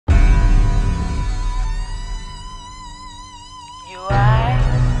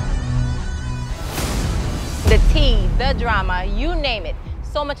the drama, you name it.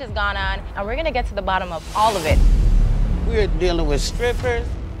 So much has gone on, and we're gonna get to the bottom of all of it. We're dealing with strippers,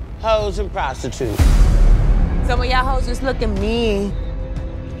 hoes, and prostitutes. Some of y'all hoes just looking mean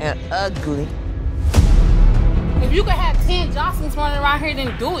and ugly. If you could have 10 Jocelines running around here,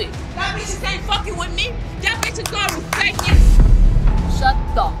 then do it. That bitches ain't fucking with me. That bitches gonna respect you. Shut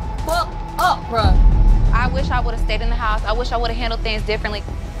the fuck up, bruh. I wish I would've stayed in the house. I wish I would've handled things differently.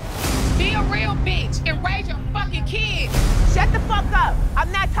 Be a real bitch and raise your fucking kids. Shut the fuck up.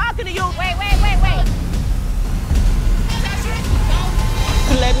 I'm not talking to you. Wait.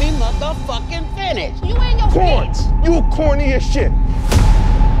 Let me motherfucking finish. You ain't your Corns, you corny as shit.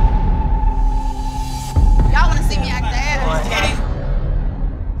 Y'all wanna see me act the ass?